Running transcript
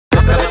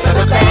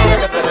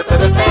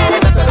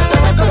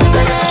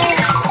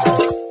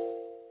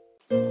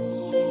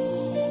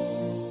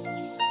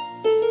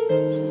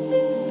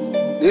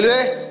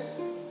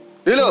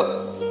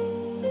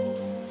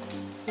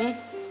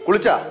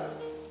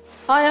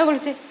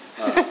കുളിച്ച്.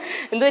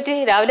 എന്ത് പറ്റി?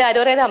 രാവിലെ ആരോ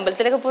പറയാതെ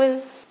അമ്പലത്തിലൊക്കെ പോയത്?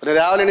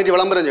 രാവിലെ എണീറ്റ്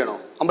വിളംബരം ചെയ്യണോ?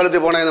 അമ്പലത്തിൽ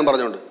പോണേന്നും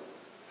പറഞ്ഞോണ്ട്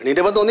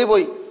എണീറ്റപ്പോ തോന്നി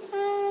പോയി.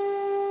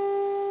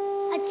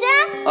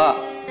 ആ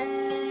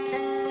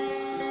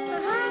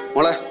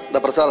മോളെ എന്താ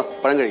പ്രസാദം?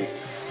 പഴം കഴി.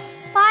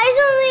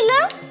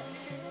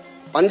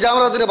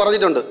 പഞ്ചാമൃതത്തിന്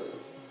പറഞ്ഞിട്ടുണ്ട്.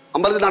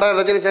 അമ്പലത്തിൽ നട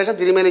അടച്ചതിന് ശേഷം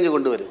തിരുമേനിഞ്ഞ്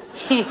കൊണ്ടുവരും.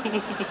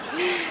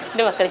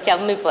 എന്റെ മക്കൾ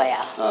ചമ്മിപ്പോയാ?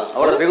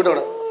 അവിടെ ശ്രീകുട്ട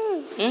അവിടെ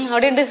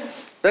ഉണ്ട്.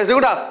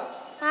 ശ്രീകുട്ടാ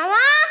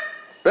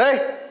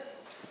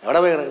എവിടെ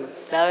പോയി കിടക്കുന്നു?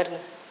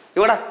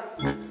 ഇവിടെ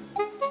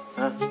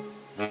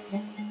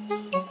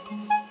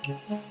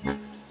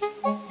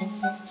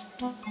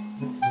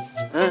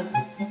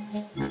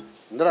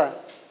എന്താടാ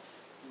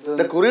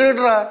കുറി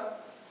കിട്ടടാ?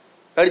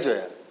 കഴിച്ചു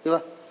പോയാ?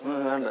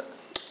 വേണ്ട,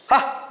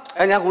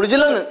 ഞാൻ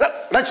കുളിച്ചില്ലെന്ന്.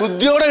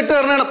 ശുദ്ധിയോടെ ഇട്ട്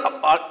തരണ.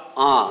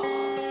 ആ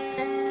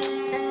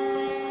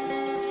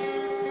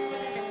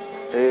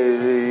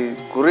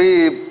കുറി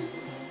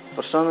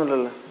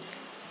പ്രശ്നമൊന്നുമില്ലല്ലോ.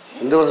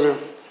 എന്ത് പ്രശ്നം?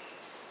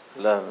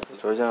 അല്ല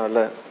ചോദിച്ചാ വല്ല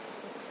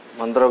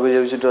മന്ത്രമൊക്കെ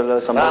ജപിച്ചിട്ട് വല്ല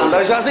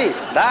അന്ധവിശ്വാസി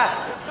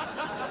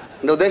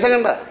എന്റെ ഉദ്ദേശം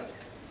കണ്ട?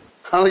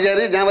 ആ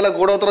വിചാരി ഞാൻ വല്ല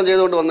കൂടോത്രം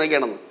ചെയ്തുകൊണ്ട്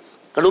വന്നേക്കാണെന്ന്.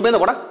 കണ്ടുമ്പേന്ന്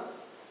പോടാ.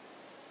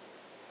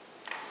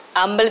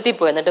 അമ്പലത്തിൽ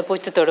പോയി എന്നിട്ട്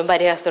പുച്ഛത്തോടും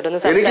പരിഹാസത്തോടും.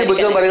 എനിക്ക്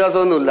പുച്ഛവും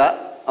പരിഹാസമൊന്നുമില്ല.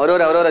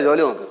 അവരവരെ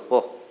ജോലി നോക്ക്. ഓ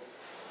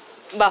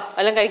വാ,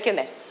 വല്ലതും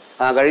കഴിക്കണ്ടേ?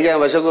 ആ കഴിക്കാൻ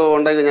വിശക്ക്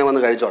ഉണ്ടെങ്കിൽ ഞാൻ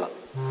വന്ന് കഴിച്ചോളാം.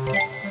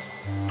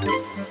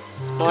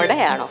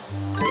 മുടയാണോ?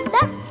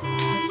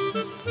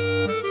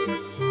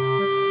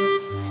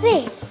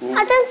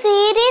 അച്ഛൻ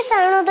സീരിയസ്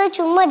ആണോ അതോ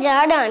ചുമ്മാ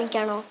ജാട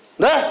കാണിക്കാണോ?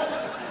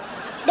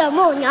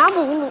 ഞാൻ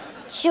പോകുന്നു.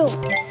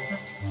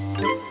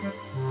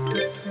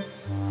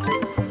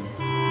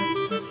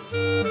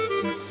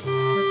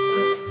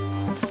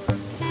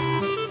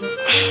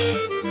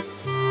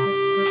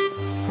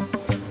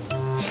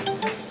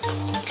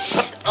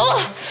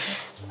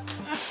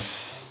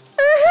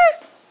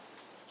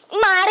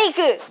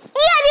 മാറിക്ക്,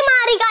 നീ അതി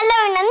മാറിക്കല്ല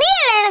വേണ്ട. നീ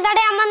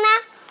തടയാൻ വന്ന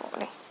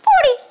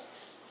പൊടി.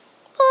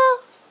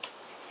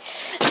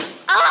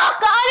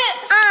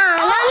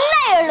 നന്നായേ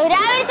ഉള്ളൂ.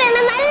 രാവിലെ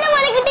തന്നെ നല്ല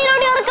പോലെ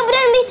കിട്ടിയോടി ഉറക്കം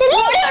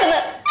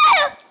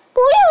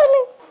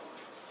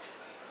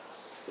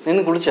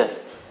നിന്ന് കുളിച്ച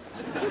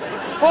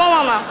പോ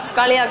മാമ.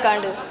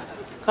 കളിയാക്കാണ്ട്.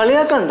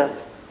 കളിയാക്കണ്ട.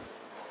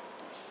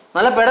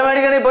 നല്ല പെട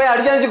മേടിക്കണേ പോയി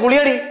അടിച്ചു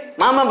കുളിയടി.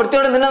 മാമ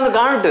വൃത്തിയോടെ നിന്നെ ഒന്ന്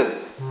കാണിട്ട്.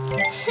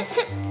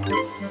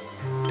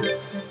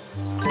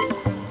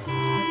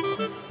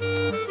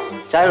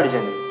 ചായ കുടിച്ചാ?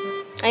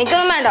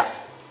 എനിക്കൊന്നും വേണ്ട.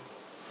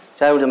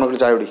 ചായ കുടി, മക്കൾ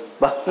ചായ കുടി.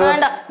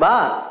 ബാ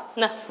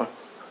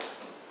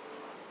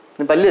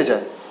നീ പല്ല് വെച്ചാ?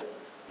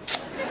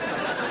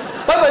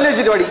 പല്ല്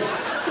വെച്ചിട്ട് പാടി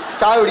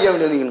ചായ കുടിക്കാൻ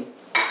വേണ്ടി വന്നിരിക്കണം.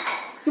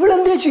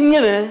 ഇവളെന്താ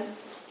ഇങ്ങനെ?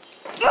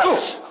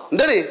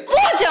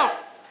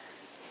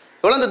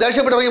 ഇവളെന്താ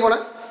ദേഷ്യപ്പെട്ട് ഇറങ്ങി പോണേ?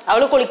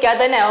 അവള് കുളിക്കാതെ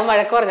തന്നെ അവൻ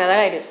വഴക്ക് പറഞ്ഞതാ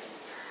കാര്യം.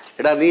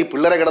 എടാ നീ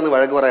പിള്ളേരെ കിടന്ന്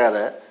വഴക്ക്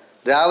പറയാതെ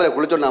രാവിലെ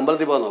കുളിച്ചോണ്ട്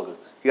അമ്പലത്തിൽ പോകാൻ നോക്ക്.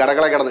 ഈ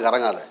അടക്കള കിടന്ന്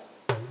കറങ്ങാതെ.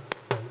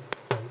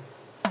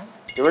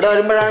 ഇവിടെ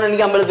വരുമ്പോഴാണ്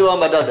എനിക്ക് അമ്പലത്തിൽ പോകാൻ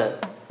പറ്റാത്തത്.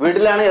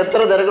 വീട്ടിലാണ് എത്ര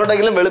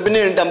തിരക്കുണ്ടെങ്കിലും വെളുപ്പിന്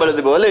വേണ്ടിട്ട്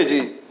അമ്പലത്തിൽ പോകും അല്ലേ ചേച്ചി?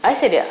 അത്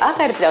ശരിയാ, ആ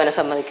കാര്യത്തിൽ അവനെ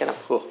സമ്മതിക്കണം.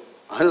 ഓ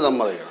അതിന്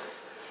സമ്മതിക്കണം.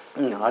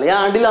 നാളെ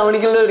ആണ്ടിൽ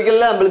അവനിക്കല്ലോ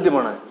ഒരിക്കലല്ലേ അമ്പലത്തിൽ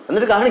പോണേ.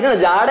 എന്നിട്ട് കാണിക്കണം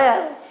ജാടയാ.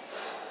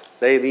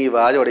 നീ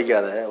വാച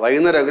പഠിക്കാതെ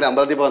വൈകുന്നേരം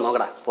അമ്പലത്തിൽ പോകാൻ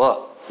നോക്കടാ. പോ.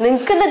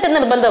 നിനക്ക് എന്താ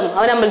നിർബന്ധം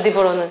അവൻ അമ്പലത്തിൽ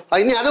പോകണമെന്ന്?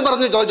 ഇനി അത്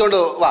പറഞ്ഞു ചോദിച്ചോണ്ട്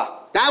വാ.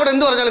 ഞാൻ ഇവിടെ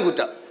എന്ത് പറഞ്ഞാലും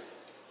കുറ്റം.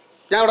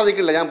 ഞാൻ ഇവിടെ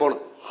നിൽക്കില്ല, ഞാൻ പോണു.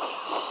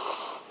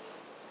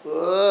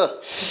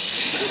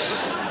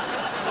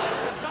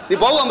 നീ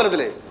പോകും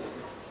അമ്പലത്തിലേ?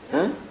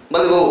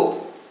 അമ്പലത്തിൽ പോകൂ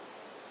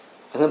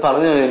എന്ന്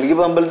പറഞ്ഞു.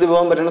 എനിക്കിപ്പോ അമ്പലത്തിൽ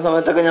പോകാൻ പറ്റുന്ന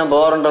സമയത്തൊക്കെ ഞാൻ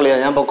പോകാറുണ്ടല്ലോ.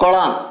 ഞാൻ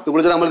പൊക്കോളാം. നീ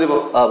കുളിച്ചോണ്ട് അമ്പലത്തിൽ പോ.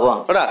 പോവാം.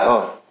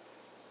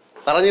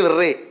 പറഞ്ഞു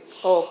വിറേ.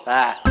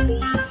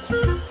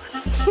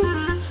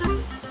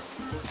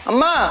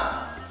 അമ്മ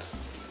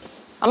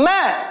അമ്മേ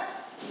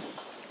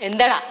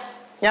എന്താടാ?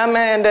 ഞാൻ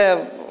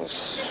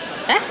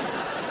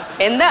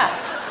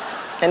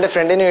എന്റെ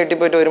ഫ്രണ്ടിന് വീട്ടിൽ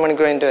പോയിട്ട് 1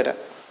 മണിക്കൂർ കഴിഞ്ഞിട്ട് വരാം.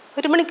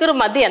 1 മണിക്കൂർ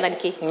മതിയാ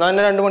തനിക്ക്? എന്നാ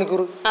 2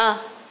 മണിക്കൂർ.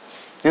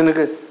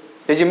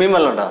 ചേച്ചി മീൻ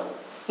വല്ലതും ഉണ്ടോ?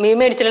 മീൻ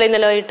മേടിച്ചില്ല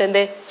ഇന്നലെ വൈകിട്ട്.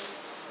 എന്തേ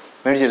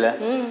മേടിച്ചില്ല?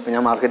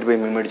 ഞാൻ മാർക്കറ്റിൽ പോയി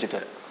മീൻ മേടിച്ചിട്ട്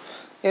വരാം.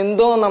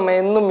 എന്തോ നമ്മ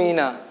എന്നും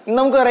മീനാ. ഇന്ന്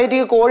നമുക്ക്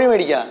വെറൈറ്റിക്ക് കോഴി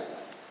മേടിക്കാം.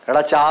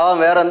 എടാ ചാവാൻ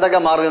വേറെ എന്തൊക്കെ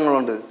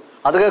മാർഗങ്ങളുണ്ട്?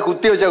 അതൊക്കെ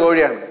കുത്തി വെച്ച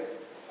കോഴിയാണ്.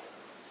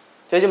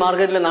 ചേച്ചി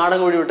മാർക്കറ്റിൽ നാടൻ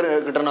കോഴി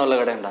കിട്ടണ വല്ല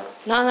കടയുണ്ടോ?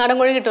 നാടൻ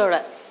കോഴി കിട്ടും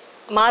അവിടെ.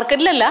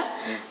 മാർക്കറ്റിലല്ല,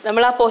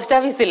 നമ്മൾ ആ പോസ്റ്റ്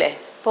ഓഫീസില്ലേ,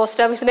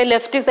 പോസ്റ്റ് ഓഫീസിന്റെ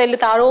ലെഫ്റ്റ് സൈഡിൽ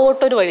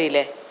താഴോട്ടൊരു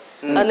വഴിയില്ലേ,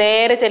 അത്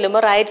നേരെ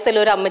ചെല്ലുമ്പോൾ റൈറ്റ് സൈഡിൽ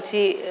ഒരു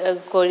അമ്മച്ചി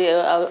കോഴി,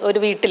 ഒരു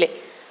വീട്ടില്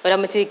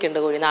ഒരമ്മച്ചി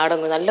വിൽക്കുന്നുണ്ട് കോഴി, നാടൻ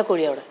കോഴി, നല്ല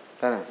കോഴി അവിടെ.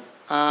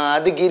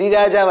 അത്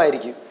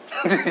ഗിരിരാജാവായിരിക്കും.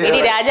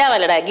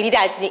 ഗിരിരാജാവല്ലടാ,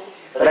 ഗിരിരാജ്ഞി.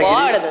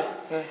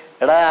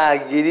 എടാ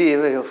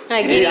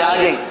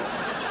ഗിരിരാജൻ.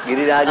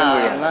 ഗിരിരാജാവ്.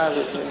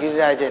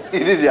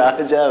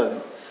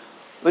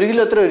 1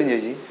 കിലോ എത്ര വരും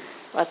ചേച്ചി?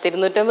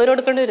 250 രൂപ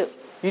കൊടുക്കേണ്ടി വരും.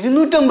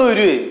 250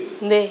 രൂപയെ?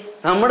 എന്തേ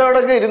നമ്മുടെ അവിടെ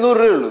 200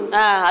 രൂപയുള്ളൂ.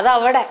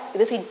 അതവിടെ,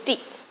 ഇത് സിറ്റി.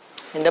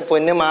 എന്റെ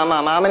പൊന്ന്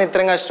മാമൻ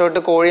ഇത്രയും കഷ്ടപ്പെട്ട്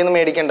കോഴിയൊന്നും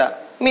മേടിക്കണ്ട,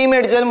 മീൻ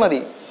മേടിച്ചാലും മതി.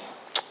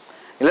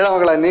 ഇല്ലടാ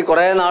മക്കളെ, നീ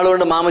കുറെ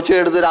നാളുകൊണ്ട്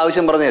മാമച്ചിയുടെ അടുത്തൊരു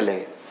ആവശ്യം പറഞ്ഞല്ലേ,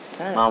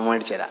 മാമ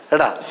മേടിച്ചു തരാം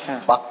കേട്ടാ.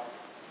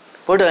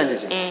 പോയിട്ട് വരാൻ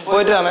ചേച്ചി.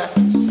 പോയിട്ട് രാമേ.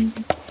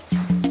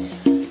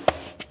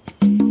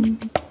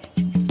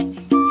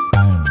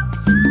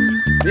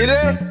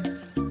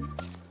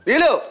 നീ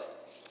നീലു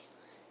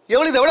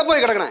എവളിത് എവിടെ പോയി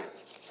കിടക്കണേ?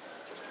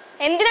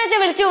 എന്തിനാ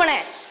വിളിച്ചു പോണേ?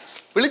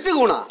 വിളിച്ചു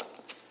കൂണാ?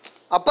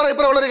 അപ്പുറം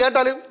ഇപ്പുറം ഉള്ളവർ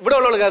കേട്ടാലും ഇവിടെ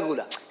ഉള്ളവർ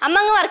കേൾക്കൂല. അമ്മ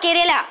അങ്ങ് വർക്ക്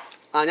ഏരിയയിലാ.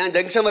 ഞാൻ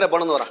ജംഗ്ഷൻ വരെ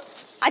പോണെന്ന് പറ.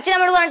 അച്ഛൻ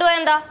അമ്മയോട് പറഞ്ഞിട്ട് പോയാ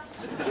എന്താ?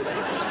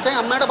 അച്ഛൻ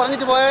അമ്മയോട്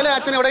പറഞ്ഞിട്ട് പോയാലേ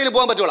അച്ഛൻ എവിടെയെങ്കിലും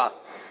പോകാൻ പറ്റൂളാ.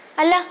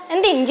 അല്ല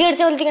എന്താ ഇഞ്ചി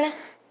കടിച്ച പോലിരിക്കണേ?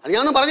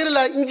 ഞാനൊന്നും പറഞ്ഞില്ല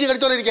ഇഞ്ചി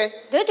കടിച്ചോണ്ടിരിക്കേ.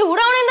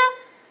 ചൂടാവണ എന്താ?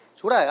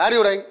 ചൂടാ? ആര്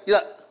ചൂടായി?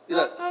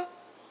 ഇതാ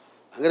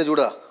അങ്ങനെ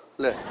ചൂടാ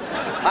അല്ലേ?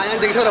 ഞാൻ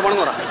ജംഗ്ഷൻ വരെ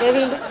പോണെന്ന് പറ.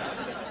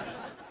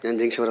 ഞാൻ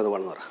ജംഗ്ഷൻ വരെ ഒന്ന്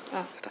പോണെന്ന് പറ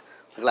കേട്ടാ.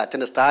 നിങ്ങളെ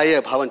അച്ഛൻ്റെ സ്ഥായി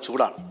ഭാവം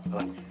ചൂടാണ്,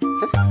 അതാണ്.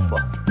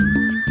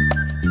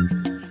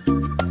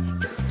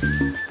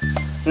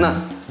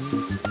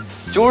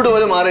 ചൂട്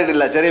പോലും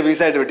മാറിയിട്ടില്ല, ചെറിയ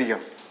പീസായിട്ട് വെട്ടിക്കോ.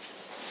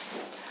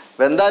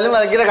 എന്തായാലും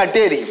ഭയങ്കര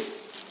കട്ടിയായിരിക്കും.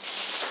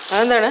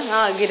 അതെന്താണ്?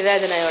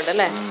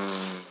 ഗിരിരാജനായോണ്ടല്ലേ.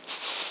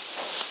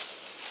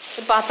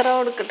 പാത്രം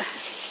കൊടുക്കട്ടെ.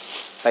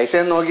 പൈസ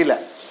ഒന്നും നോക്കില്ല,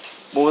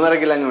 3.5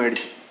 കിലോ അങ്ങ്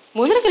മേടിച്ചു.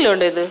 3.5 കിലോ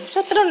ഉണ്ട് ഇത്? പക്ഷെ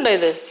അത്ര ഉണ്ടോ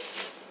ഇത്?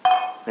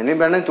 ഇനിയും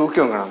വേണമെങ്കിൽ തൂക്കി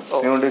നോക്കണം.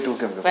 തൂക്കി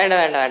നോക്കണം. വേണ്ട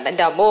വേണ്ട വേണ്ട,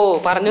 എൻ്റെ അമ്മോ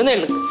പറഞ്ഞു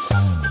ഉള്ളു.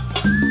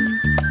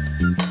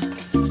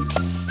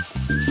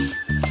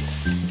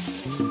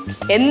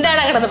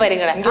 എന്താണ് കിടന്ന്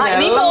പരിങ്ങട?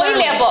 നീ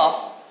പോയില്ലേ അപ്പോ?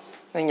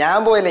 ഞാൻ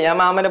പോയില്ല, ഞാൻ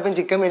മാമനൊപ്പം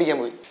ചിക്കൻ മേടിക്കാൻ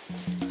പോയി.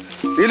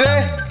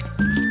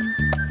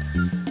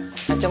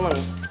 അച്ഛൻ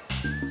വന്നു.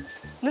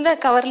 ഇതെന്താ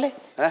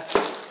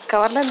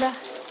കവറിലെന്താ?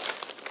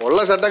 ഉള്ള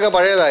ഷർട്ടൊക്കെ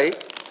പഴയതായി.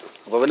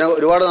 അപ്പൊ പിന്നെ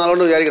ഒരുപാട്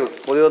നാളുകൊണ്ട് വിചാരിക്കണം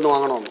പുതിയതൊന്ന്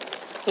വാങ്ങണമെന്ന്.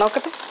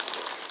 നോക്കട്ടെ.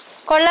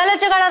 കൊള്ളാലോ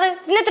കളറ്.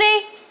 ഇന്നെത്രേ?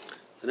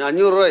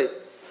 500 രൂപയായി.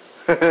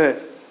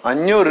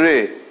 500 രൂപ?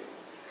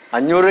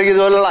 500 രൂപയ്ക്ക്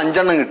ഇതുപോലുള്ള 5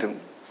 എണ്ണം കിട്ടും.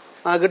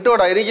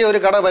 കിട്ടൂടാ. എനിക്ക് ഒരു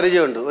കട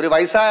പരിചയമുണ്ട്, ഒരു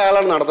വയസ്സായ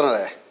ആളാണ്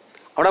നടത്തുന്നത്.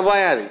 അവിടെ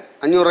പോയാൽ മതി,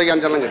 500 രൂപയ്ക്ക്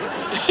 5 എണ്ണം കിട്ടും.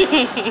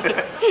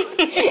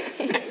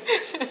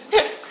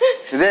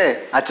 ഇതേ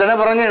അച്ഛനെ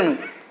പറഞ്ഞാണ്,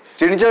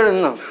 ക്ഷണിച്ചോട്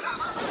നിന്നോ.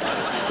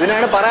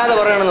 ഇതിനാണ് പറയാതെ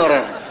പറയണെന്ന്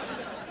പറയണം.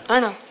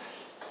 ആണോ?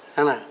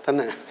 ആണോ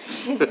തന്നെ?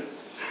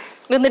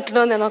 ഇതൊന്ന്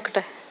ഇട്ടിട്ടോന്നേ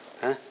നോക്കട്ടെ.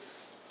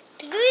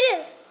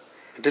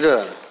 ഇട്ടിട്ട്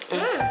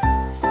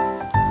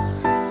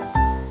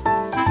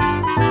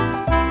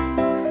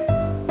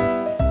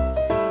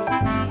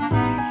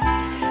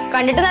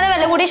കണ്ടിട്ട് നല്ല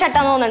വില കൂടിയ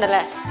ഷർട്ടാന്ന്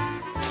തോന്നുന്നുണ്ടല്ലേ?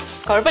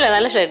 കുഴപ്പമില്ല,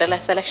 നല്ല ഷർട്ട് അല്ലേ,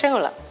 സെലക്ഷൻ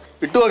കൊള്ളാം.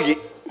 ഇട്ടു നോക്കി,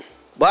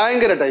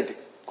 ഭയങ്കര ടൈറ്റ്.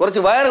 കുറച്ച്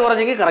വയറ്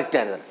കുറഞ്ഞെങ്കിൽ കറക്റ്റ്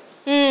ആയിരുന്നു.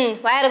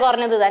 വയറ്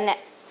കുറഞ്ഞത് തന്നെ.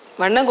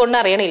 വണ്ണം കൊണ്ട്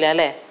അറിയണില്ല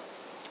അല്ലേ?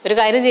 ഒരു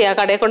കാര്യം ചെയ്യാം,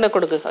 കടയിൽ കൊണ്ട്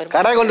കൊടുക്ക്.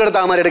 കടയിൽ കൊണ്ടെടുത്ത്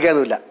അമ്മ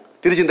എടുക്കാനൊന്നുമില്ല,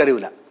 തിരിച്ചും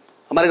തരൂല.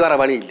 അമ്മക്ക് വേറെ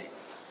പണിയില്ലേ.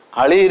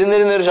 അളി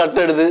ഇരുന്നിരുന്നൊരു ഷർട്ട്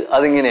എടുത്ത്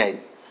അതിങ്ങനെയായി.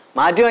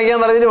 മാറ്റി വാങ്ങിക്കാൻ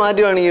പറഞ്ഞിട്ട്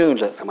മാറ്റി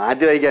വാങ്ങിക്കുന്നില്ല.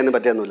 മാറ്റി വാങ്ങിക്കാനും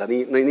പറ്റിയൊന്നുമില്ല.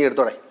 നീ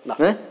എടുത്തോടെ,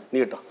 നീ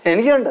കിട്ടോ.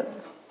 എനിക്ക് വേണ്ട.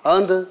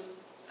 അതെന്ത്?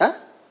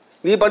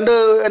 നീ പണ്ട്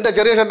എൻ്റെ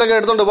ചെറിയ ഷർട്ടൊക്കെ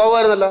എടുത്തോണ്ട്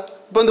പോകുമായിരുന്നല്ലോ.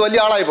 ഇപ്പൊ എന്ത് വലിയ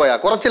ആളായി പോയാ?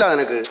 കുറച്ചില്ല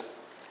നിനക്ക്.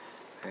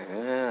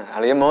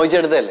 അളിയെ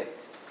മോഹിച്ചെടുത്തല്ലേ?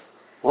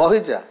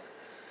 മോഹിച്ച?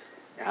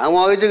 ഞാൻ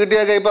മോഹിച്ച്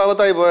കിട്ടിയൊക്കെ ഇപ്പൊ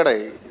അബദ്ധമായി പോയടേ.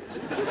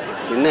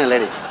 നിന്നെ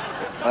അല്ലേടി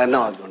എന്നെ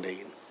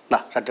വാക്കിക്കൊണ്ടിരിക്കുന്നു.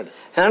 ഷർട്ട് എടു.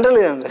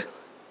 വേണ്ടല്ലേ? വേണ്ട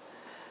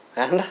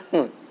വേണ്ട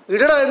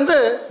ഇടടാ. എന്ത്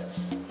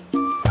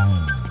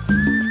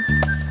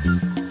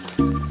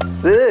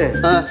ഇത്?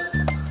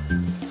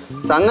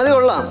 സംഗതി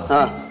കൊള്ളാം,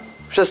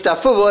 പക്ഷെ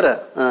സ്റ്റഫ് പോരാ.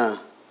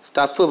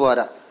 സ്റ്റഫ്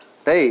പോരാ.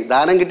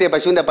 ദാനം കിട്ടിയ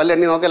പശുവിന്റെ പല്ല്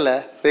എണ്ണി നോക്കല്ലേ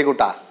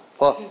ശ്രീകുട്ടാ.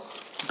 ഓ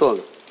ഇട്ടു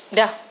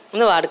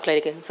ഒന്ന്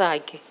വാടുക്കളായിരിക്കും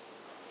സഹായിക്കേ.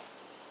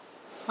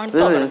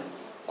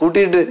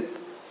 കൂട്ടിയിട്ട്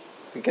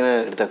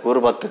എടുത്ത കൂറ്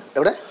 10.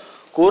 എവിടെ?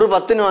 കൂറ്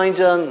 10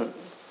 വാങ്ങിച്ചതാന്ന്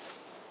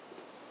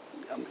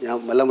ഞാൻ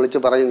എല്ലാം വിളിച്ച്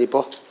പറഞ്ഞു.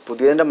 ഇപ്പോ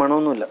പുതിയതിന്റെ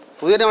മണമൊന്നുമില്ല.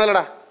 പുതിയതിന്റെ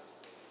മണല്ലടാ,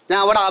 ഞാൻ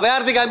അവിടെ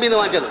അഭയാർത്ഥി ക്യാമ്പിൽ നിന്ന്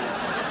വാങ്ങിച്ചത്.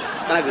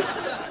 നിനക്ക്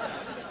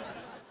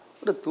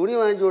ഒരു തുണി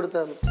വാങ്ങിച്ചു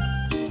കൊടുത്താൽ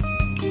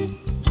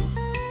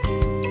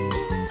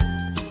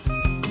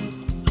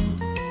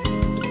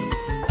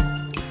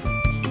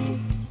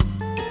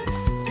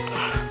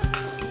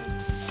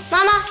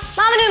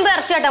മാമന് മുമ്പ്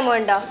ഇറച്ചി കെട്ടാൻ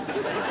പോയിണ്ടോ?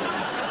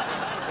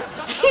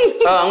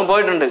 അങ്ങ്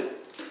പോയിട്ടുണ്ട്,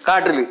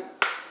 കാട്ടില്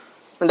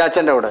എന്റെ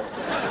അച്ഛൻ്റെ കൂടെ.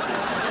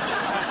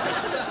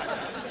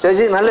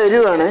 ചേച്ചി നല്ല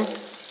എരിവാണ്.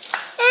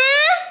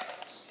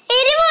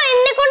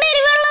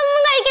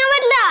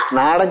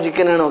 നാടൻ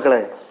ചിക്കനാണ്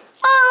മക്കളെ.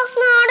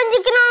 നാടൻ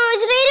ചിക്കനാന്ന്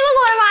വെച്ചിട്ട് എരിവ്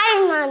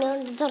കുറവായിരുന്നു.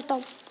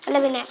 അല്ല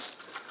പിന്നെ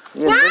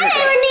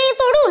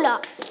തൊടൂല.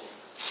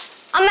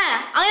 അമ്മ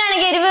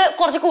അങ്ങനെയാണെങ്കിൽ എരിവ്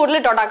കുറച്ച്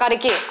കൂടുതലിട്ടോട്ടാ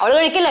കറിക്ക്. അവള്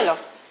കഴിക്കില്ലല്ലോ.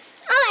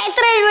 അല്ല,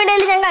 എത്ര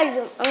എരിവുണ്ടെങ്കിലും ഞാൻ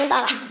കഴിക്കും.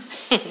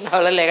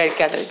 അവളല്ലേ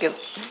കഴിക്കാതിരിക്കുന്നു.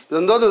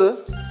 ഇതെന്തോന്നത്?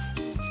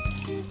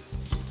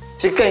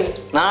 ചിക്കൻ,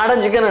 നാടൻ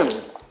ചിക്കനാണ്.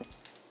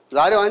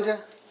 ഇതാര് വാങ്ങിച്ച?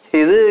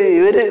 ഇത്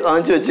ഇവര്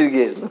വാങ്ങിച്ചു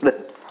വെച്ചിരിക്കുകയായിരുന്നു.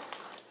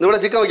 ഇവിടെ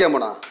ചിക്കൻ വയ്ക്കാൻ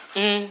പോണാ?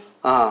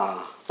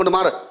 കൊണ്ട്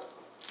മാറ്.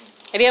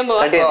 ഞാൻ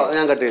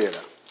കട്ട് ചെയ്ത്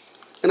തരാം.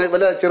 പിന്നെ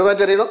വല്ല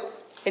ചെറുതായിട്ട് അറിയണോ?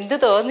 എന്ത്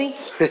തോന്നി?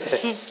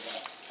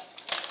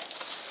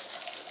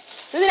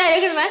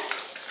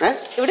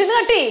 ഇവിടെ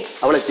കട്ടി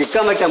അവളെ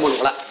ചിക്കൻ വയ്ക്കാൻ പോണു.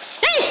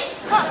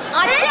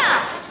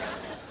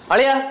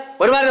 അളിയാ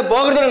ഒരുമാതിരി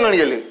പോകരുത്തരം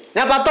കാണിക്കല്ലേ?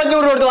 ഞാൻ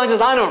 100-500 കൊടുത്ത് വാങ്ങിച്ച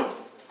സാധനമാണ്.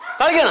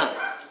 കളിക്കണ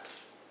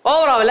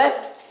ഓവറാവല്ലേ?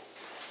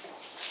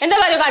 എന്താ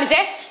പാലു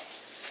കാണിച്ചേ?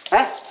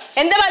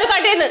 എന്താ പാലു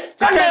കാട്ടിയെന്ന്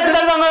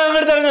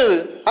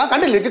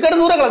കണ്ടില്ലേ? ചിക്കൻ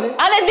 100 കളഞ്ഞു.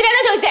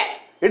 അതെന്തിനാണ് ചോദിച്ചേ?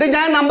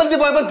 ഞാൻ അമ്പലത്തിൽ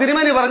പോയപ്പോ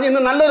തിരുമേനി പറഞ്ഞു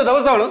ഇന്ന് നല്ലൊരു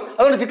ദിവസമാണ്,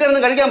 അതുകൊണ്ട് ചിക്കൻ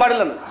ഒന്നും കഴിക്കാൻ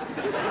പാടില്ലെന്ന്.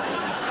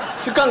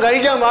 ചിക്കൻ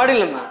കഴിക്കാൻ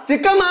പാടില്ലെന്നാ?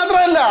 ചിക്കൻ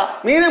മാത്രമല്ല,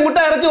 മീന്, മുട്ട,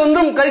 ഇറച്ചി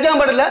ഒന്നും കഴിക്കാൻ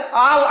പാടില്ല.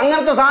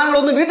 അങ്ങനത്തെ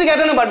സാധനങ്ങളൊന്നും വീട്ടിൽ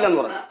കയറ്റാനും പാടില്ലെന്ന്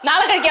പറഞ്ഞു.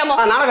 നാളെ കഴിക്കാമോ?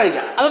 നാളെ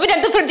കഴിക്കാം. അപ്പൊ പിന്നെ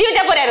അടുത്ത് ഫ്രിഡ്ജിൽ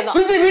വെച്ചാൽ പോരായിരുന്നു?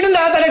 ഫ്രിഡ്ജ് വീടിന്റെ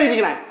അകത്തല്ലേ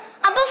ഇരിക്കണേ?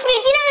 അപ്പൊ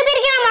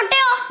ഫ്രിഡ്ജിനകത്തിരിക്കണ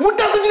മുട്ടയോ? മുട്ട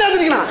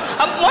ഫ്രിഡ്ജിനകത്തിരിക്കണ.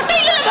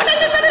 മുട്ടയില്ലല്ലോ, മുട്ട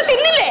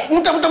തിന്നില്ലേ?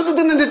 മുട്ട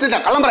തിന്നില്ല,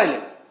 കള്ളം പറയല്ലേ.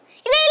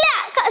 ഇല്ല ഇല്ല,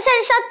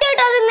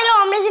 സത്യമായിട്ട് അത് ഇന്നലെ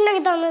ഓംലെറ്റ്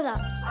ഉണ്ടാക്കി തന്നതാ.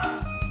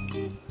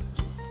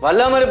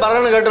 വല്ലവന്മാരും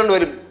പറയണ കേട്ടോണ്ട്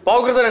വരും,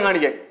 പോകൃത്തനം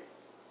കാണിക്കാൻ.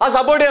 ആ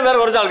സപ്പോർട്ട് ചെയ്യാൻ വേറെ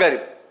കുറച്ച് ആൾക്കാർ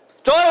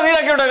ചോര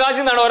നീരൊക്കെ ഇവിടെ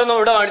കാച്ചിന്നാണ് ഓരോന്നും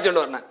ഇവിടെ മേടിച്ചോണ്ട്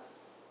പറഞ്ഞത്.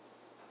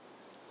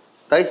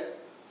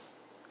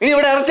 ഇനി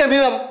ഇവിടെ ഇറച്ചിയ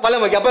മീൻ വല്ലം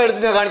വയ്ക്കും, അപ്പൊ എടുത്ത്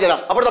ഞാൻ കാണിച്ചു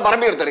തരാം. അപ്പോഴത്തെ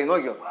പറമ്പി എടുത്തടി,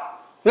 നോക്കിയോ?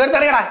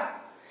 എടുത്തടിയടാ.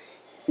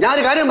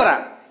 ഞാനൊരു കാര്യം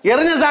പറയാം,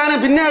 എറിഞ്ഞ സാധനം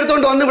പിന്നെ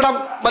എടുത്തോണ്ട് വന്ന് ഇവിടെ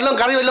വല്ലതും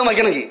കറി വല്ലതും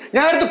വയ്ക്കണമെങ്കിൽ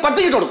ഞാൻ എടുത്ത്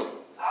പട്ടിക്കിട്ട് കൊടുക്കും.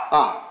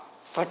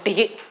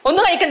 പട്ടിക്ക്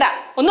ഒന്നും കഴിക്കണ്ട,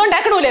 ഒന്നും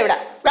ഉണ്ടാക്കണൂല ഇവിടെ.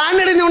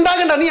 വേണ്ടടി, നീ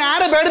ഉണ്ടാക്കണ്ട. നീ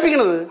ആരെ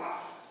പേടിപ്പിക്കണത്?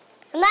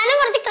 എന്നാലും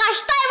കുറച്ച്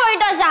കഷ്ടമായി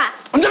പോയിട്ടോ അച്ഛാ.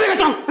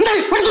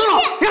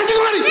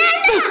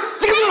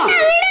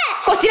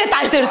 കൊച്ചിനെ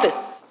താഴ്ത്തെടുത്ത്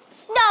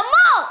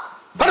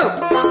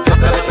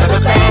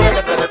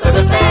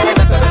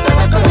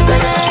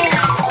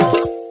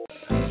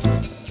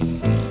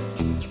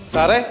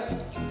സാറേ,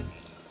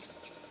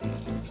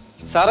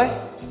 സാറേ,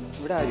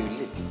 ഇവിടെ ആരും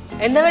ഇല്ലേ?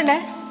 എന്താ വേണ്ടേ?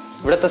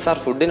 ഇവിടത്തെ സാർ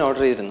ഫുഡിന്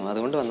ഓർഡർ ചെയ്തിരുന്നു,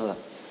 അതുകൊണ്ട് വന്നതാ.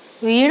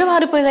 വീട്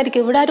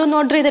മാറിപ്പോയതായിരിക്കും, ഇവിടെ ആരും ഒന്നും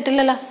ഓർഡർ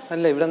ചെയ്തിട്ടില്ലല്ലോ.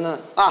 അല്ല, ഇവിടെ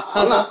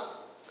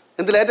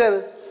എന്ത് ലേറ്റ് ആയത്?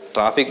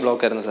 ട്രാഫിക്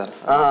ബ്ലോക്ക് ആയിരുന്നു സാർ.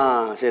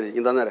 ശരി,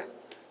 ഇനി തന്നേരെ.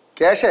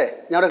 ക്യാഷേ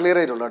ഞാൻ അവിടെ ക്ലിയർ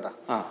ചെയ്തിട്ടുള്ളൂ കേട്ടോ.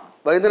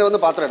 വൈകുന്നേരം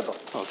വന്ന് പാത്രം എടുത്തോ.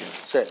 ഓക്കെ,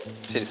 ശരി.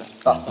 ശരി സാർ.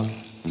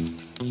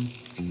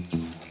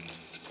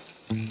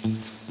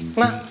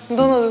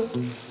 എന്തോന്നത്?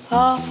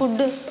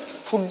 ഫുഡ്.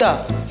 ഫുഡാ?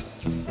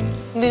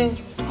 എന്തിന്?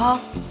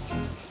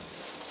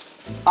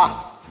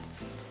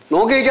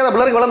 നോക്കി നിൽക്കാതെ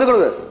പിള്ളേർക്ക് വിളമ്പി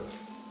കൊടുക്ക്.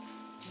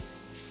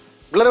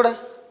 പിള്ളേരുടെ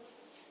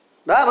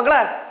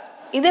മക്കളെ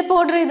ഇതെപ്പോ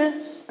ഓർഡർ ചെയ്ത്?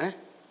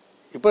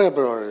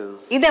 ഇപ്പോഴെപ്പോഴും ഓർഡർ ചെയ്തു?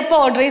 ഇതെപ്പോ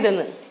ഓർഡർ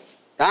ചെയ്തെന്ന്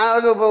ഞാൻ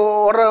അതൊക്കെ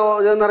ഓർഡർ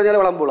ചെയ്തെന്ന് പറഞ്ഞാൽ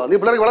വിളമ്പുള്ളൂ. നീ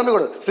പിള്ളേർക്ക് വിളമ്പി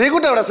കൊടു.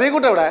 ശ്രീകുട്ട എവിടെ?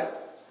 ശ്രീകുട്ട എവിടെ?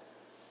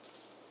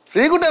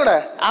 ശ്രീകുട്ട എവിടെ?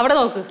 അവിടെ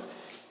നോക്ക്.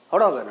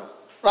 അവിടെ നോക്കാനോ?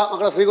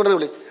 മക്കളെ ശ്രീകുട്ടനെ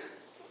വിളി.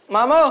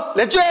 മാമോ,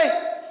 ലച്ചുവേ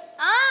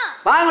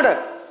വാ അങ്ങോട്ട്.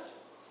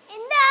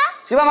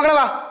 ശിവ മക്കളെ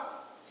വാ.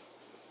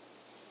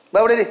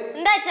 ഇവിടെ ഇരി.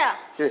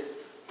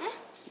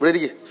 ഇവിടെ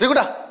ഇരിക്ക്.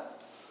 ശ്രീകുട്ട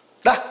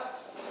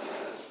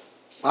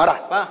ആടാ.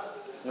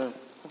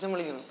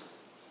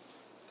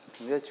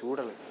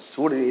 ചൂടല്ലേ?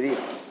 ചൂട് ഇരി.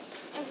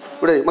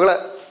 ഇവിടെ മകളെ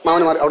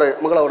മാമന് മാറി. അവിടെ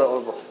മകളെ അവിടെ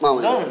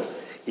മാമൻ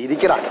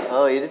ഇരിക്കടാ.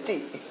 ഇരുത്തി.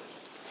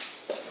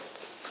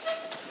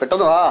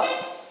 പെട്ടെന്ന് വാ.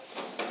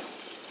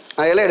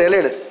 ഇലയിട്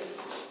ഇലയിട്.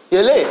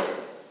 ഇലേ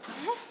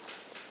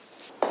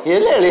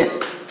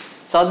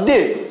സദ്യ.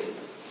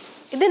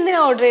 ഇതെന്തിനാ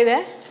ഓർഡർ ചെയ്തേ?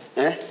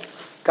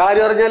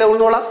 കാര്യം അറിഞ്ഞാലേ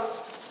ഉള്ളോളാം.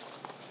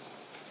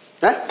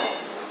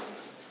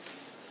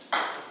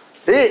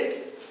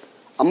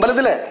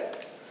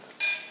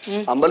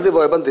 അമ്പലത്തിൽ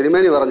പോയപ്പം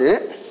തിരുമേനി പറഞ്ഞ്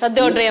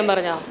സദ്യ ഓർഡർ ചെയ്യാൻ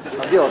പറഞ്ഞോ?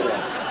 സദ്യ ഓർഡർ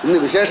ചെയ്യാൻ. ഇന്ന്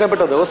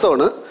വിശേഷപ്പെട്ട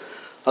ദിവസമാണ്,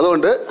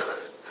 അതുകൊണ്ട്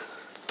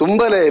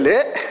തുമ്പലയില്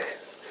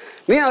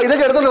നീ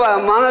ഇതൊക്കെ എടുത്തോണ്ട് വാ.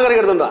 മാങ്ങ കറി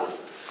എടുത്തോണ്ട് വാ.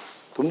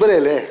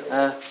 തുമ്പലയില്ലേ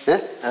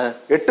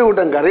 8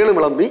 കൂട്ടം കറികളും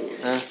വിളമ്പി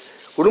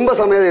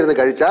കുടുംബസമേതം ഇരുന്ന്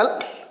കഴിച്ചാൽ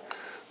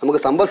നമുക്ക്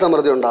സമ്പൽ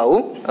സമൃദ്ധി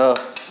ഉണ്ടാവും.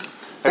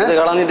 എടുത്ത്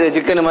കളഞ്ഞിട്ട്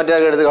ചിക്കന് മറ്റേ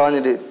എടുത്ത്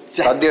കളഞ്ഞിട്ട്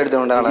സദ്യ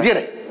എടുത്തോണ്ടാണ്.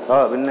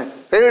 പിന്നെ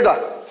കേട്ടോ,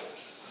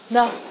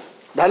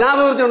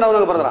 ധനാഭിവൃദ്ധി ഉണ്ടാവും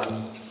എന്നൊക്കെ പറഞ്ഞതാ.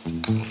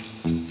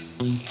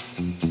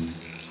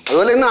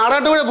 അതുപോലെ ഇന്ന്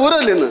ആറാട്ടുപുഴ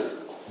പൂരമല്ലേ ഇന്ന്?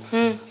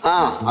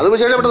 അത്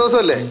വിശേഷപ്പെട്ട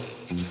ദിവസമല്ലേ?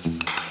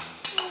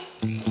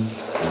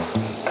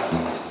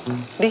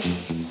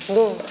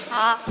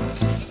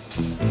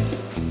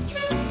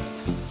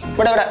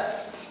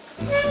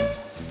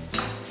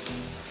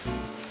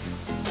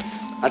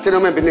 അച്ഛനും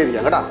അമ്മയും പിന്നെ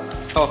ഇരിക്കാം കേട്ടാ.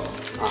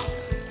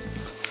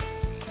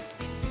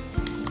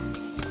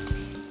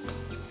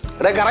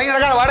 കറങ്ങി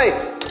കിടക്കാതെ വാടേ.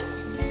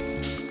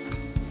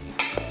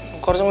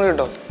 കുറച്ചും കൂടി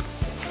കിട്ടോ?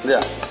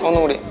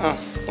 ഒന്നുകൂടി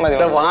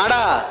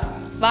വാടാ.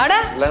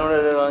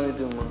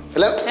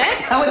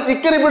 അവൻ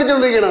ചിക്കനെ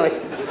പിടിച്ചോണ്ടിരിക്കണ.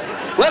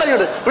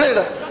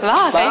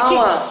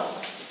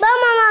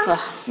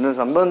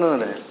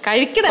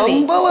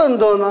 സംഭവം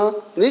എന്തോന്നാ?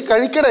 നീ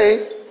കഴിക്കടേ.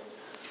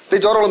 നീ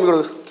ചോറ് വിളമ്പി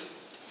കൊടുക്ക്.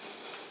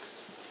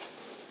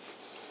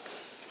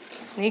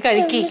 നീ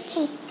കഴിക്കി.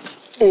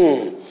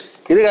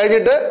 ഇത്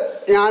കഴിഞ്ഞിട്ട്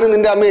ഞാനും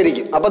നിന്റെ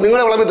അമ്മയായിരിക്കും. അപ്പൊ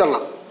നിങ്ങളെ വിളമ്പി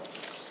തരണം.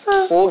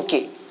 ഓക്കെ.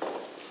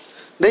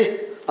 ഡേ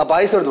ആ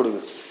പായസം എടുത്ത്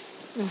കൊടുക്കും.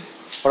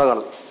 അവിടെ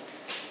കാണും.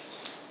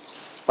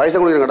 പായസം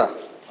കുടിക്കണം കേട്ടാ.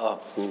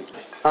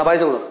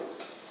 പായസം കൊടുക്കും.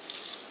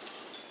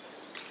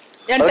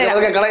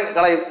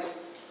 കളയും.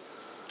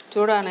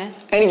 ചൂടാണ്.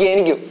 എനിക്കും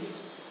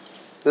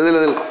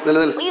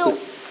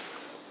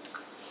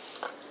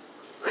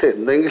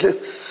എന്തെങ്കിലും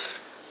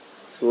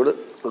ചൂട്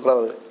മക്കളെ.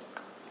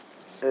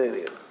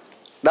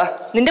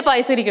 നിന്റെ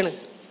പായസം ഇരിക്കണ്.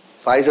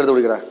 പായസം എടുത്ത്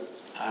കുടിക്കടാ.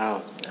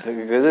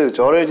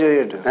 ചോറ് കഴിച്ച്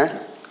കഴിയട്ടെ.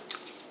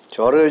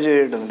 ചോറ് കഴിച്ച്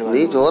കഴിയട്ടെ.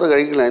 നീ ചോറ്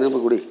കഴിക്കില്ല, അതിന് മുമ്പ്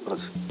കുടി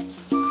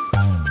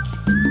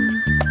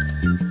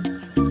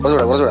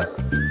കുറച്ചുകൂടെ.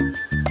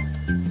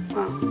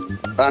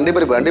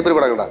 അണ്ടിപ്പരിപ്പ്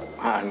അടക്കണ്ട.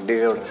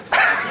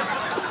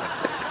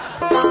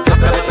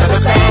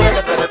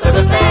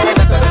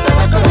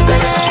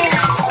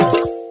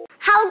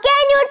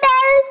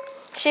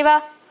 ശിവ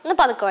ഒന്ന്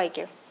പതുക്കെ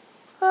വായിക്കോ.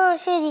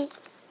 ശരി.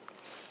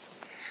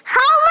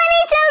 How many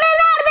children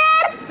are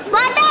there?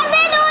 What are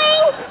they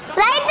doing?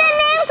 Write the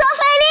names of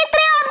any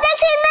 3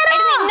 objects in the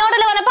row.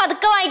 നിന്നോടല്ലേ പറഞ്ഞ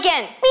പതുക്കെ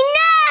വായിക്കാൻ.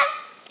 പിന്നെ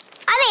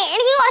അതെ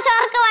എനിക്ക് കുറച്ച്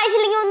ഉറക്കെ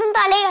വായിച്ചില്ലെങ്കിൽ ഒന്നും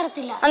തലേ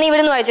കയറത്തില്ല. നീ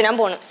ഇവിടുന്ന് വായിച്ചു, ഞാൻ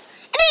പോണു.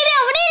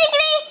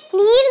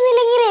 നീ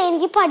ഇരുന്നില്ലെങ്കിൽ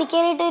എനിക്ക്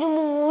പഠിക്കാനായിട്ട് ഒരു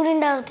മൂഡ്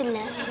ഉണ്ടാവത്തില്ല.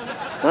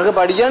 നിനക്ക്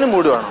പഠിക്കാനും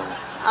മൂഡ് വേണോ?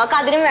 അവർക്ക്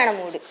അതിനും വേണം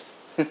മൂഡ്.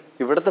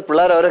 ഇവിടുത്തെ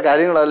പിള്ളേർ ഓരോ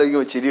കാര്യങ്ങൾ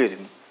ആലോചിക്കുമ്പോൾ ചിരി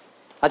വരും.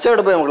 അച്ഛൻ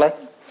എവിടെ പോയി മക്കളെ?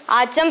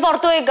 അച്ഛൻ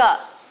പുറത്തു പോയിക്കാ.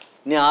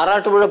 നീ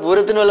ആറാട്ടുപുഴ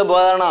പൂരത്തിന് വല്ലതും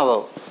പോയതാണാവോ?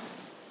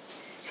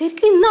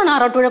 ശരിക്കും ഇന്നാണ്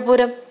ആറാട്ടുപുഴ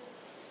പൂരം?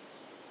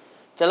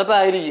 ചിലപ്പോ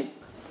ആയിരിക്കും.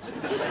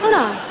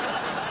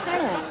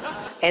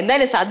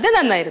 എന്തായാലും സദ്യ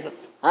നന്നായിരുന്നു.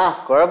 ആ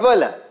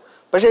കുഴപ്പമില്ല.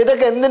 പക്ഷെ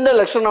ഇതൊക്കെ എന്തിന്റെ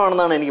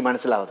ലക്ഷണമാണെന്നാണ് എനിക്ക്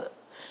മനസ്സിലാവുന്നത്.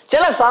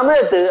 ചില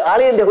സമയത്ത്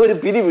ആളിയന്റെ ഒരു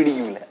പിരി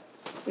പിടിക്കില്ല.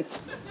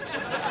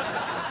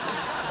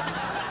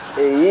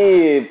 ഈ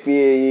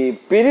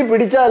പിരി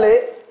പിടിച്ചാല്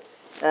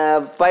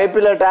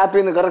പൈപ്പിലെ ടാപ്പിൽ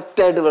നിന്ന്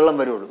കറക്റ്റായിട്ട് വെള്ളം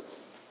വരുള്ളൂ.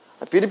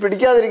 പിരി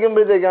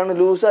പിടിക്കാതിരിക്കുമ്പോഴത്തേക്കാണ്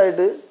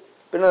ലൂസായിട്ട്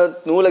പിന്നെ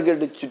നൂലൊക്കെ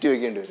ഇട്ട് ചുറ്റി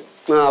വെക്കേണ്ടി വരും.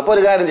 അപ്പൊ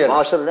ഒരു കാര്യം ചെയ്യണം,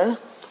 മാസ്റ്ററുടെ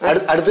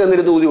അടുത്ത്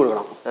നിന്നിരുന്ന് ഊതി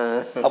കൊടുക്കണം.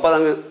 അപ്പൊ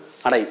അതങ്ങ്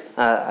അടയും.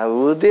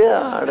 ഊതിയ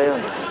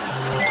അടയുണ്ട്.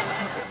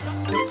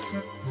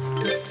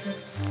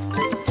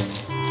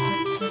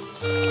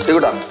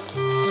 ശരിട്ടാ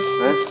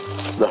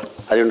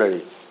അരിയുണ്ട കഴി.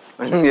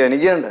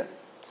 എനിക്കുണ്ട്.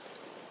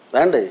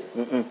 വേണ്ടേ?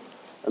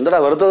 എന്താടാ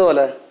വെറുത്തത്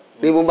പോലെ?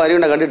 നീ മുമ്പ്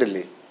അരിയുണ്ട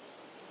കണ്ടിട്ടില്ലേ?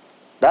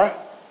 ഡാ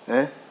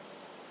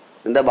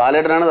നിന്റെ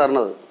ബാലേട്ടനാണ്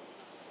തരണത്.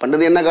 പണ്ട്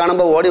നീ എന്നെ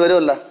കാണുമ്പോ ഓടി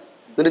വരുമല്ല,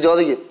 എന്നിട്ട്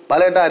ചോദിക്കും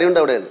ബാലേട്ട അരിയുണ്ട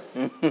എവിടെയെന്ന്.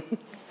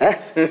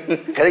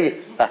 കഴിക്ക്.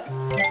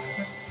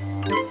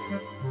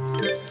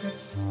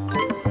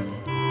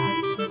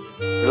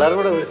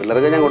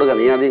 പിള്ളേർക്ക് ഞാൻ കൊടുക്കാം,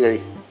 നീ ആദ്യം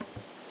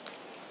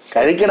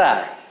കഴിക്കടാ.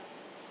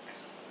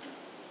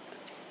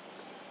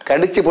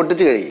 കടിച്ച്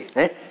പൊട്ടിച്ച് കഴി.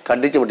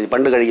 കടിച്ച് പൊട്ടിച്ച്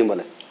പണ്ട് കഴിക്കും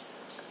പോലെ.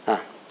 ആ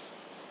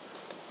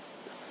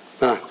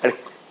ആ കഴി.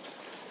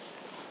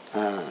 ആ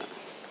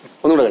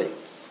ഒന്നുകൂടെ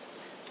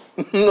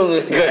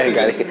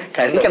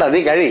കഴിക്കടാ,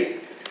 നീ കഴി.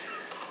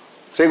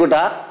 ശ്രീകുട്ട,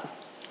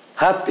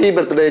 happy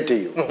birthday to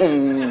you.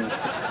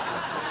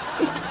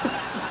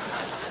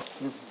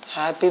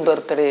 Happy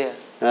birthday.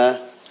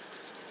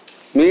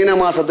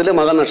 മീനമാസത്തില്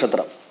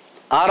മകനക്ഷത്രം,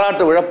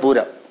 Arattupuzha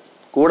Pooram,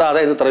 കൂടാതെ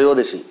ഇന്ന്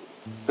ത്രയോദശി.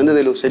 എന്ത്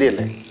നിലു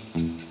ശരിയല്ലേ?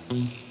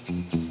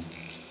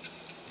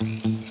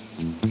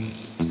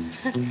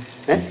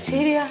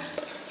 ശരിയാ.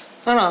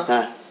 ആണോ?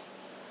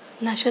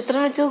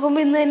 നക്ഷത്രം വെച്ച് നോക്കുമ്പോ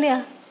ഇന്ന് തന്നെയാ.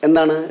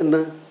 എന്താണ്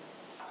ഇന്ന്?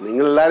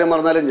 നിങ്ങളെല്ലാരും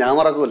മറന്നാലും ഞാൻ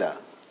മറക്കൂല.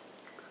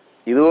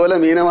 ഇതുപോലെ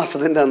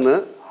മീനമാസത്തിന്റെ അന്ന്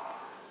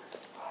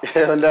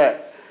അവന്റെ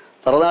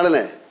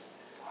പിറന്നാളിനെ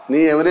നീ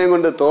എവനെയും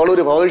കൊണ്ട്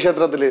തോളൂര്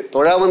ഭൗതിക്ഷേത്രത്തിൽ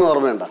തൊഴാമെന്ന്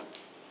ഓർമ്മയുണ്ട?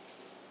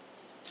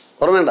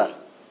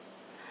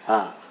 ആ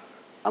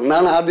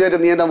അന്നാണ് ആദ്യമായിട്ട്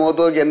നീ എൻ്റെ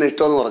മുഖത്ത് നോക്കി എന്നെ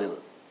ഇഷ്ടമെന്ന് പറഞ്ഞത്.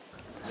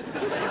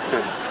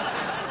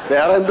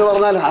 വേറെ എന്ത്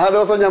പറഞ്ഞാലും ആ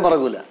ദിവസം ഞാൻ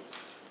മറക്കൂല.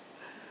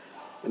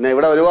 പിന്നെ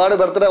ഇവിടെ ഒരുപാട്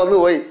ബർത്ത്ഡേ വന്നു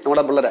പോയി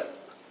നമ്മുടെ പിള്ളേരെ,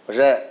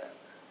 പക്ഷേ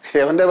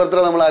എവന്റെ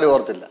ബർത്ത്ഡേ നമ്മൾ ആരും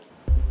ഓർത്തില്ല.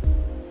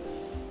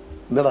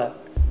 എന്താടാ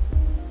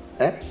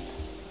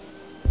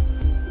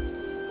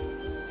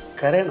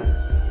കരയണ?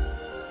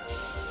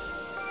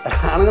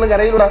 ആണുങ്ങൾ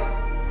കരയിലൂടാ,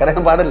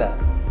 കരയാൻ പാടില്ല.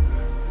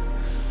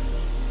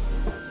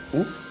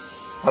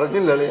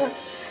 പറഞ്ഞില്ല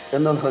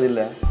എന്താ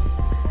പറഞ്ഞില്ല?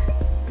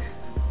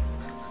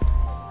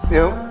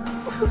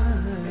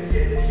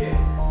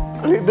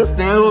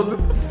 സ്നേഹമൊന്നും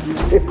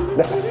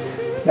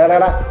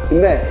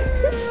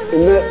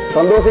ഇന്ന്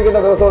സന്തോഷിക്കേണ്ട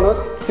ദിവസമാണ്.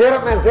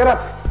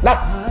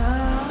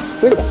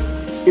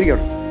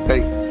 ഇരിക്കട്ടെ,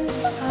 കഴി.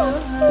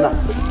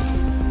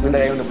 നിന്റെ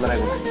കൈ കൊണ്ട് പിള്ളേരെ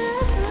കൊണ്ട്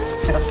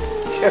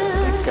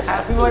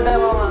ഹാപ്പി ബർത്ത്ഡേ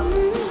മാമ.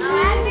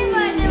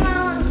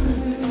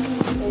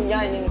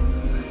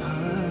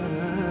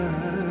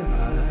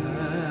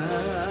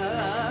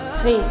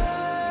 ശ്രീ,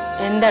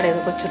 എന്താണ് ഇത്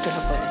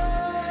കൊച്ചുട്ടികളെ പോലെ?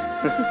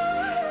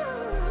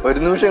 ഒരു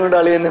നിമിഷം കൊണ്ട്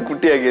അളിയൻ എന്നെ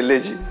കുട്ടിയാക്കി അല്ലേ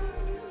ചേച്ചി?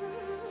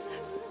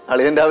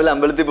 അളിയൻ രാവിലെ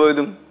അമ്പലത്തിൽ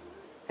പോയതും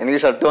എനിക്ക്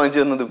ഷർട്ട് വാങ്ങിച്ചു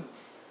തന്നതും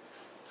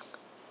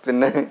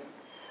പിന്നെ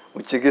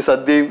ഉച്ചയ്ക്ക്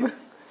സദ്യയും.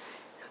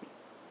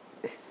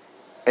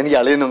 എനിക്ക്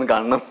അളിയനൊന്ന്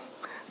കാണണം.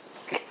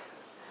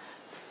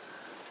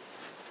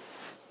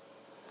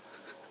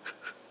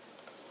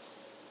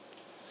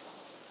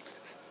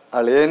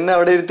 അളിയനെ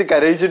അവിടെ ഇരുത്തി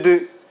കരയിച്ചിട്ട്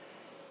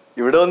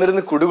ഇവിടെ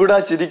വന്നിരുന്ന് കുടുകുടാ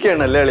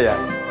ചിരിക്കുകയാണല്ലേ അളിയ?